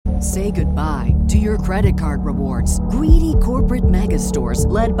Say goodbye to your credit card rewards. Greedy corporate mega stores,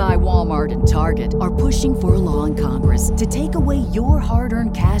 led by Walmart and Target, are pushing for a law in Congress to take away your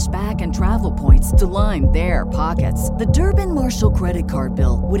hard-earned cash back and travel points to line their pockets. The Durbin-Marshall credit card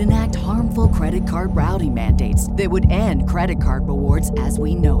bill would enact harmful credit card routing mandates that would end credit card rewards as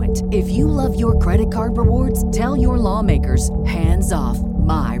we know it. If you love your credit card rewards, tell your lawmakers, hands off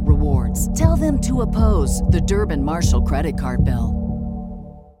my rewards. Tell them to oppose the Durbin-Marshall credit card bill.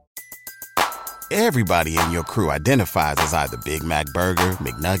 Everybody in your crew identifies as either Big Mac Burger,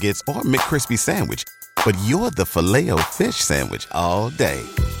 McNuggets, or McCrispy Sandwich. But you're the Filet-O-Fish Sandwich all day.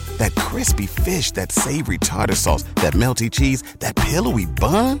 That crispy fish, that savory tartar sauce, that melty cheese, that pillowy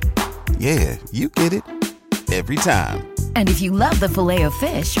bun. Yeah, you get it. Every time. And if you love the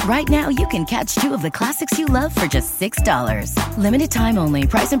Filet-O-Fish, right now you can catch two of the classics you love for just $6. Limited time only.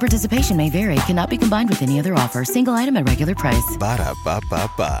 Price and participation may vary. Cannot be combined with any other offer. Single item at regular price.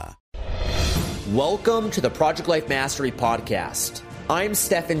 Ba-da-ba-ba-ba. Welcome to the Project Life Mastery podcast. I'm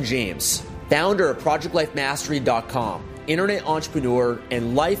Stephen James, founder of ProjectLifeMastery.com, internet entrepreneur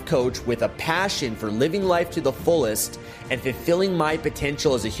and life coach with a passion for living life to the fullest and fulfilling my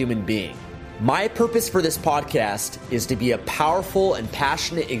potential as a human being. My purpose for this podcast is to be a powerful and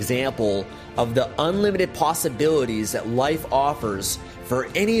passionate example of the unlimited possibilities that life offers for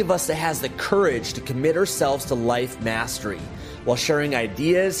any of us that has the courage to commit ourselves to life mastery, while sharing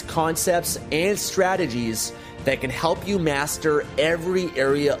ideas, concepts, and strategies that can help you master every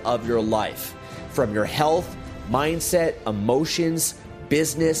area of your life, from your health, mindset, emotions,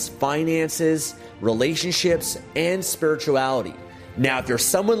 business, finances, relationships, and spirituality. Now, if you're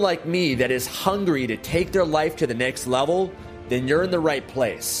someone like me that is hungry to take their life to the next level, then you're in the right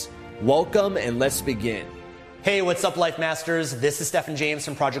place. Welcome, and let's begin. Hey, what's up, Life Masters? This is Stephen James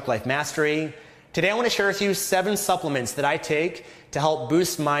from Project Life Mastery. Today, I want to share with you 7 supplements that I take to help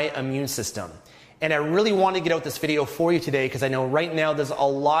boost my immune system. And I really want to get out this video for you today because I know right now there's a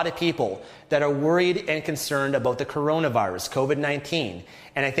lot of people that are worried and concerned about the coronavirus, COVID-19.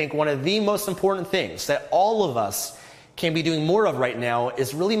 And I think one of the most important things that all of us can be doing more of right now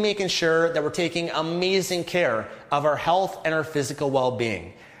is really making sure that we're taking amazing care of our health and our physical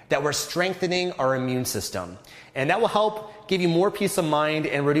well-being, that we're strengthening our immune system. And that will help give you more peace of mind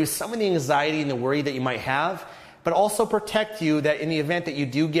and reduce some of the anxiety and the worry that you might have, but also protect you that in the event that you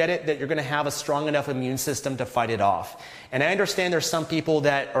do get it, that you're going to have a strong enough immune system to fight it off. And I understand there's some people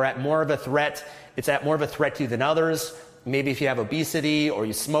that are at more of a threat. It's at more of a threat to you than others. Maybe if you have obesity or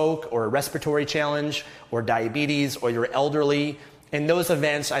you smoke or a respiratory challenge or diabetes or you're elderly. In those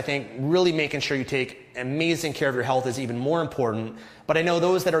events, I think really making sure you take amazing care of your health is even more important. But I know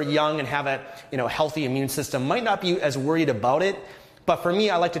those that are young and have a healthy immune system might not be as worried about it. But for me,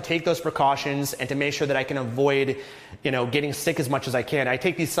 I like to take those precautions and to make sure that I can avoid, getting sick as much as I can. I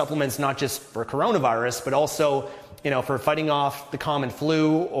take these supplements not just for coronavirus, but also, for fighting off the common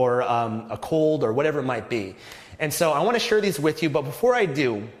flu or a cold or whatever it might be. And so I want to share these with you. But before I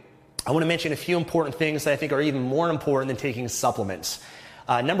do, I want to mention a few important things that I think are even more important than taking supplements.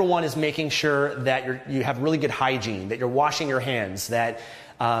 Number one is making sure that you have really good hygiene, that you're washing your hands, that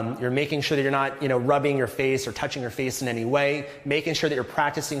you're making sure that you're not, rubbing your face or touching your face in any way, making sure that you're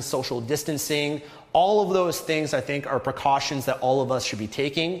practicing social distancing. All of those things, I think, are precautions that all of us should be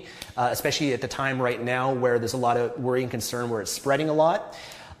taking, especially at the time right now where there's a lot of worry and concern where it's spreading a lot.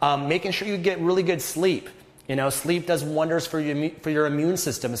 Making sure you get really good sleep. Sleep does wonders for your immune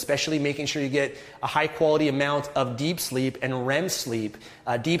system, especially making sure you get a high quality amount of deep sleep and REM sleep.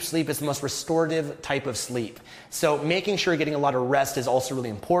 Deep sleep is the most restorative type of sleep. So making sure you're getting a lot of rest is also really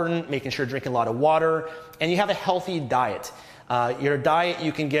important, making sure you're drinking a lot of water, and you have a healthy diet. Your diet,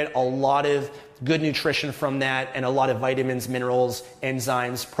 you can get a lot of good nutrition from that and a lot of vitamins, minerals,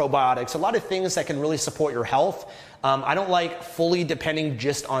 enzymes, probiotics, a lot of things that can really support your health. I don't like fully depending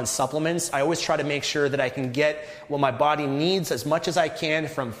just on supplements. I always try to make sure that I can get what my body needs as much as I can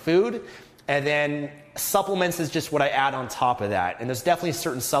from food, and then supplements is just what I add on top of that. And there's definitely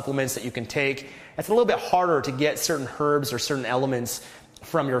certain supplements that you can take. It's a little bit harder to get certain herbs or certain elements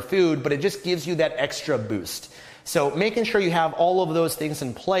from your food, but it just gives you that extra boost. So making sure you have all of those things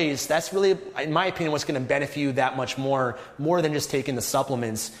in place, that's really, in my opinion, what's going to benefit you that much more than just taking the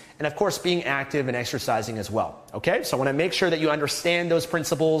supplements. And of course, being active and exercising as well. Okay, so I want to make sure that you understand those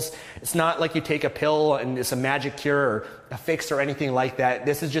principles. It's not like you take a pill and it's a magic cure or a fix or anything like that.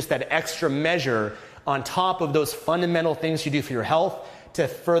 This is just that extra measure on top of those fundamental things you do for your health to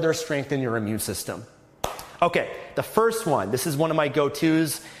further strengthen your immune system. Okay, the first one, this is one of my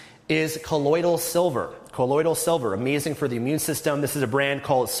go-tos, is colloidal silver. Colloidal silver, amazing for the immune system. This is a brand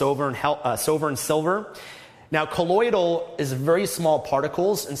called Sovereign Silver. Now, colloidal is very small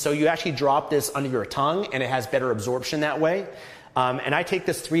particles, and so you actually drop this under your tongue, and it has better absorption that way. And I take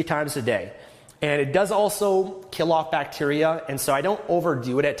this 3 times a day. And it does also kill off bacteria, and so I don't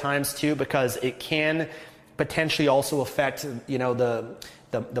overdo it at times too, because it can potentially also affect, you know,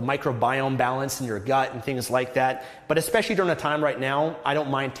 the microbiome balance in your gut and things like that. But especially during the time right now, I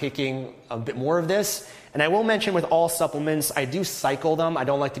don't mind taking a bit more of this. And I will mention with all supplements, I do cycle them. I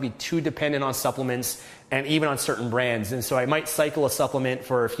don't like to be too dependent on supplements and even on certain brands. And so I might cycle a supplement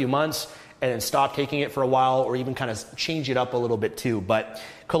for a few months and then stop taking it for a while, or even kind of change it up a little bit too. But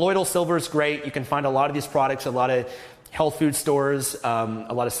colloidal silver is great. You can find a lot of these products, a lot of health food stores,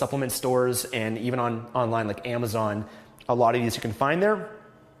 a lot of supplement stores, and even online like Amazon. A lot of these you can find there.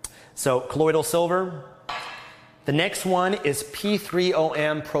 So colloidal silver. The next one is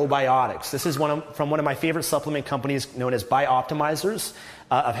P3OM probiotics. This is from one of my favorite supplement companies known as Bioptimizers.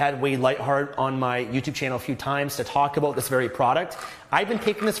 I've had Wade Lightheart on my YouTube channel a few times to talk about this very product. I've been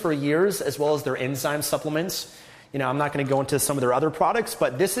taking this for years, as well as their enzyme supplements. You know, I'm not going to go into some of their other products,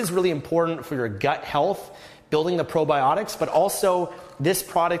 but this is really important for your gut health, building the probiotics, but also this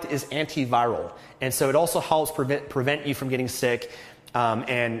product is antiviral. And so it also helps prevent you from getting sick.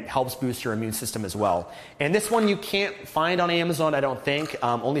 And helps boost your immune system as well. And this one you can't find on Amazon, I don't think,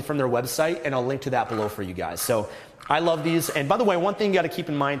 only from their website, and I'll link to that below for you guys. So I love these. And by the way, one thing you got to keep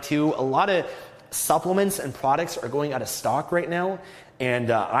in mind too, a lot of supplements and products are going out of stock right now. And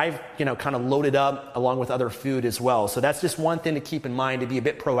I've kind of loaded up along with other food as well. So that's just one thing to keep in mind, to be a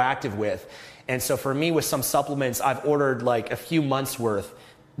bit proactive with. And so for me, with some supplements, I've ordered like a few months worth,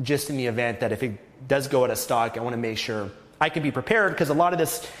 just in the event that if it does go out of stock, I want to make sure I can be prepared, because a lot of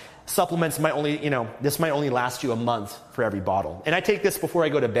this supplements might only, this might only last you a month for every bottle. And I take this before I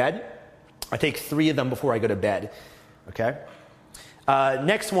go to bed. I take 3 of them before I go to bed. Okay.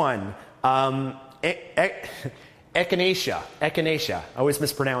 Next one, echinacea. I always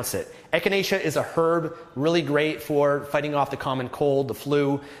mispronounce it. Echinacea is a herb, really great for fighting off the common cold, the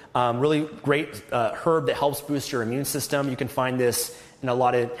flu. Really great herb that helps boost your immune system. You can find this in a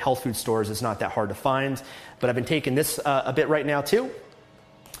lot of health food stores. It's not that hard to find. But I've been taking this a bit right now too.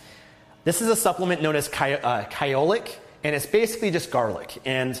 This is a supplement known as Kyolic, and it's basically just garlic.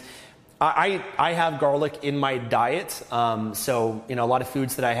 And I have garlic in my diet, so a lot of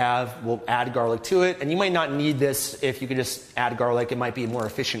foods that I have will add garlic to it. And you might not need this if you could just add garlic. It might be more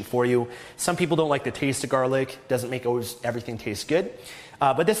efficient for you. Some people don't like the taste of garlic. Doesn't make everything taste good.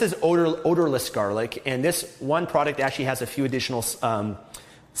 But this is odorless garlic, and this one product actually has a few additional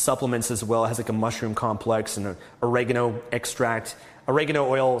supplements as well. It has like a mushroom complex and an oregano extract. Oregano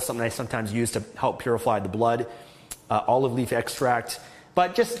oil is something I sometimes use to help purify the blood. Olive leaf extract.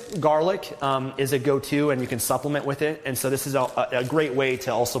 But just garlic is a go-to, and you can supplement with it. And so this is a great way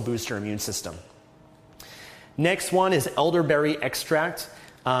to also boost your immune system. Next one is elderberry extract.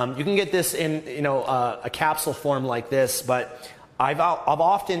 You can get this in a capsule form like this, but I've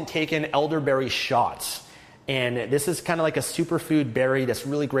often taken elderberry shots. And this is kind of like a superfood berry that's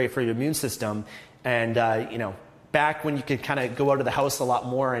really great for your immune system. And back when you could kind of go out of the house a lot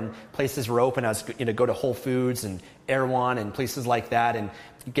more and places were open, I was go to Whole Foods and Erewhon and places like that, and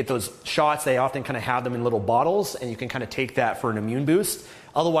you get those shots. They often kind of have them in little bottles, and you can kind of take that for an immune boost.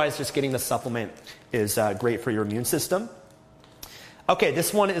 Otherwise, just getting the supplement is great for your immune system. Okay,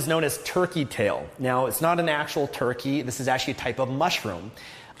 this one is known as turkey tail. Now, it's not an actual turkey. This is actually a type of mushroom.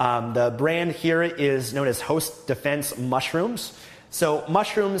 The brand here is known as Host Defense Mushrooms. So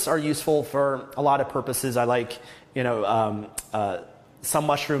mushrooms are useful for a lot of purposes. I like, some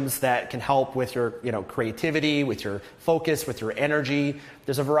mushrooms that can help with your, creativity, with your focus, with your energy.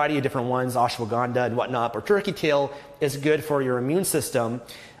 There's a variety of different ones, ashwagandha and whatnot. But turkey tail is good for your immune system.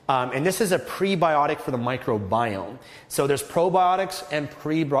 And this is a prebiotic for the microbiome. So there's probiotics and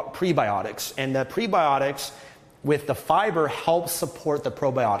prebiotics. And the prebiotics with the fiber helps support the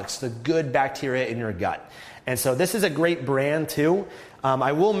probiotics, the good bacteria in your gut. And so this is a great brand too.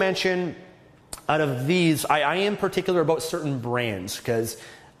 I will mention out of these, I am particular about certain brands because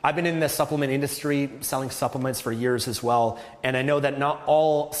I've been in the supplement industry selling supplements for years as well. And I know that not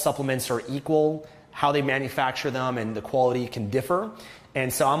all supplements are equal. How they manufacture them and the quality can differ.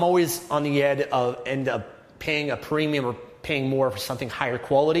 And so I'm always on the edge of paying a premium or paying more for something higher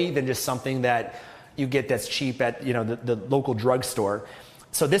quality than just something that you get that's cheap at the local drugstore.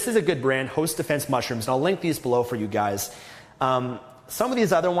 So this is a good brand, Host Defense Mushrooms, and I'll link these below for you guys. Some of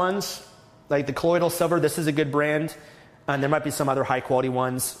these other ones, like the colloidal silver, this is a good brand, and there might be some other high quality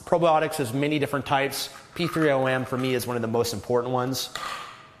ones. Probiotics, there's many different types. P3OM for me is one of the most important ones.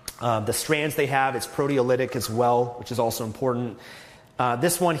 The strands they have, it's proteolytic as well, which is also important.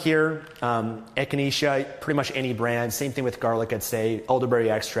 This one here, echinacea, pretty much any brand. Same thing with garlic, I'd say. Elderberry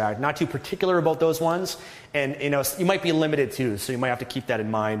extract. Not too particular about those ones. And you might be limited too, so you might have to keep that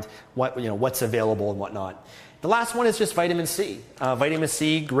in mind, what's available and whatnot. The last one is just vitamin C. Vitamin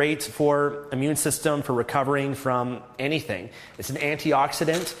C, great for immune system, for recovering from anything. It's an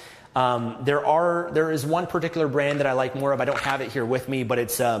antioxidant. There is one particular brand that I like more of. I don't have it here with me, but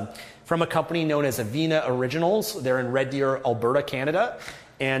it's from a company known as Avena Originals. They're in Red Deer, Alberta, Canada.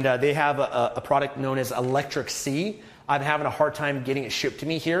 And they have a product known as Electric C. I'm having a hard time getting it shipped to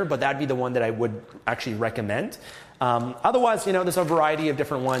me here, but that'd be the one that I would actually recommend. Otherwise, there's a variety of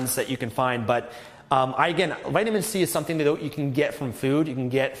different ones that you can find. But again, vitamin C is something that you can get from food. You can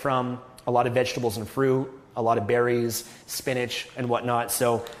get from a lot of vegetables and fruit, a lot of berries, spinach, and whatnot.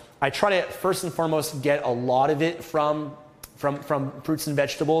 So I try to first and foremost get a lot of it from fruits and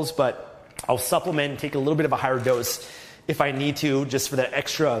vegetables, but I'll supplement and take a little bit of a higher dose if I need to, just for the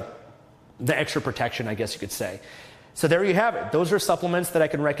extra protection, I guess you could say. So there you have it. Those are supplements that I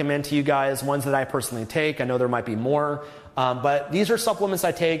can recommend to you guys, ones that I personally take. I know there might be more, but these are supplements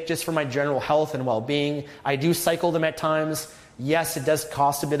I take just for my general health and well-being. I do cycle them at times. Yes, it does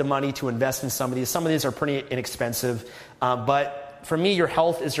cost a bit of money to invest in some of these. Some of these are pretty inexpensive, but for me, your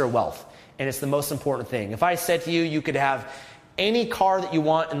health is your wealth, and it's the most important thing. If I said to you, you could have any car that you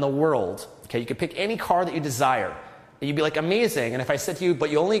want in the world, okay, you could pick any car that you desire, and you'd be like, amazing. And if I said to you,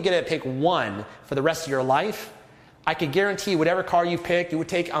 but you only get to pick one for the rest of your life, I could guarantee whatever car you pick, you would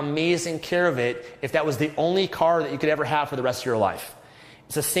take amazing care of it if that was the only car that you could ever have for the rest of your life.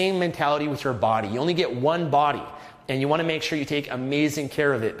 It's the same mentality with your body. You only get one body, and you want to make sure you take amazing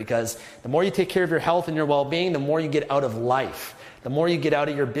care of it, because the more you take care of your health and your well-being, the more you get out of life. The more you get out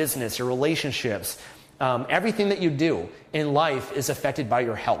of your business, your relationships, everything that you do in life is affected by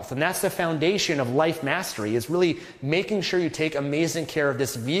your health. And that's the foundation of life mastery, is really making sure you take amazing care of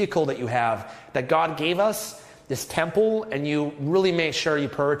this vehicle that you have, that God gave us, this temple, and you really make sure you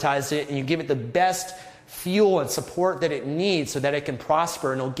prioritize it and you give it the best fuel and support that it needs so that it can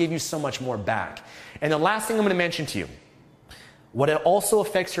prosper, and it'll give you so much more back. And the last thing I'm going to mention to you, what it also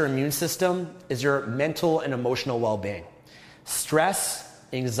affects your immune system is your mental and emotional well-being. Stress,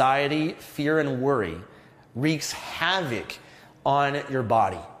 anxiety, fear, and worry wreaks havoc on your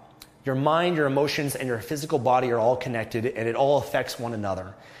body. Your mind, your emotions, and your physical body are all connected, and it all affects one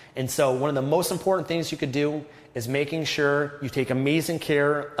another. And so one of the most important things you could do is making sure you take amazing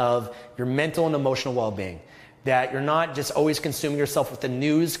care of your mental and emotional well-being. That you're not just always consuming yourself with the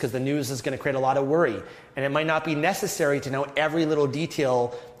news, because the news is going to create a lot of worry. And it might not be necessary to know every little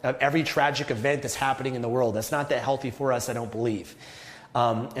detail of every tragic event that's happening in the world. That's not that healthy for us, I don't believe.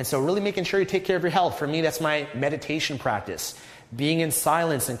 And so really making sure you take care of your health. For me, that's my meditation practice. Being in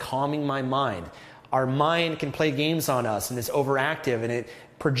silence and calming my mind. Our mind can play games on us, and it's overactive, and it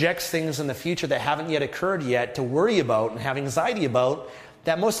projects things in the future that haven't yet occurred yet to worry about and have anxiety about,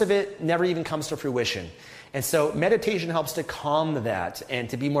 that most of it never even comes to fruition. And so meditation helps to calm that and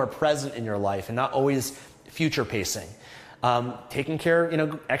to be more present in your life and not always future pacing. Taking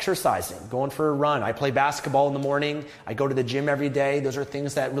care, exercising, going for a run. I play basketball in the morning. I go to the gym every day. Those are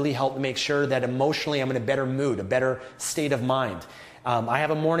things that really help make sure that emotionally I'm in a better mood, a better state of mind. I have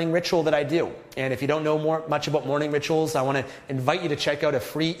a morning ritual that I do. And if you don't know much about morning rituals, I want to invite you to check out a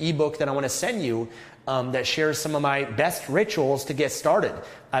free ebook that I want to send you that shares some of my best rituals to get started.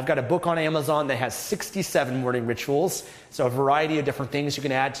 I've got a book on Amazon that has 67 morning rituals. So a variety of different things you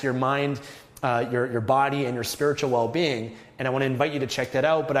can add to your mind, your body, and your spiritual well-being. And I want to invite you to check that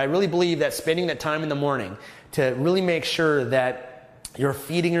out. But I really believe that spending that time in the morning to really make sure that you're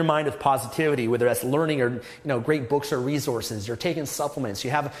feeding your mind with positivity, whether that's learning or great books or resources, you're taking supplements,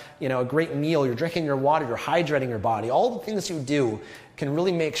 you have a great meal, you're drinking your water, you're hydrating your body. All the things you do can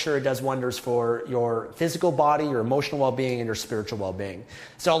really make sure it does wonders for your physical body, your emotional well-being, and your spiritual well-being.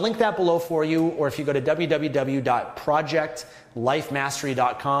 So I'll link that below for you, or if you go to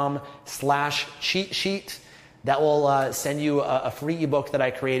www.projectlifemastery.com/cheat sheet, that will send you a free ebook that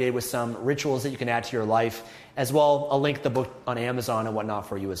I created with some rituals that you can add to your life. As well, I'll link the book on Amazon and whatnot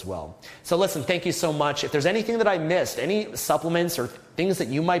for you as well. So listen, thank you so much. If there's anything that I missed, any supplements or things that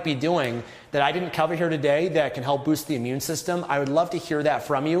you might be doing that I didn't cover here today that can help boost the immune system, I would love to hear that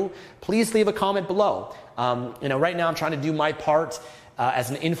from you. Please leave a comment below. Right now I'm trying to do my part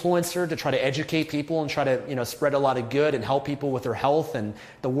as an influencer to try to educate people and try to spread a lot of good and help people with their health and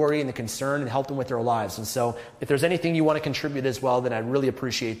the worry and the concern and help them with their lives. And so if there's anything you want to contribute as well, then I'd really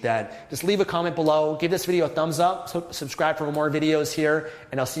appreciate that. Just leave a comment below, give this video a thumbs up, subscribe for more videos here,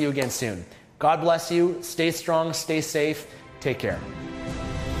 and I'll see you again soon. God bless you. Stay strong, stay safe, take care.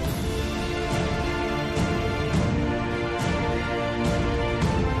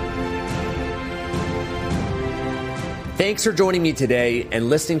 Thanks for joining me today and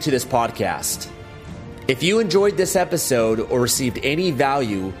listening to this podcast. If you enjoyed this episode or received any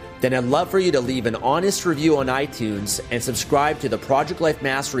value, then I'd love for you to leave an honest review on iTunes and subscribe to the Project Life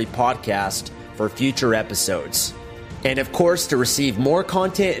Mastery podcast for future episodes. And of course, to receive more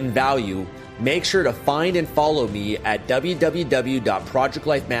content and value, make sure to find and follow me at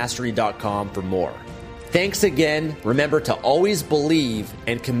www.projectlifemastery.com for more. Thanks again. Remember to always believe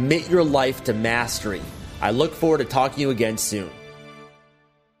and commit your life to mastery. I look forward to talking to you again soon.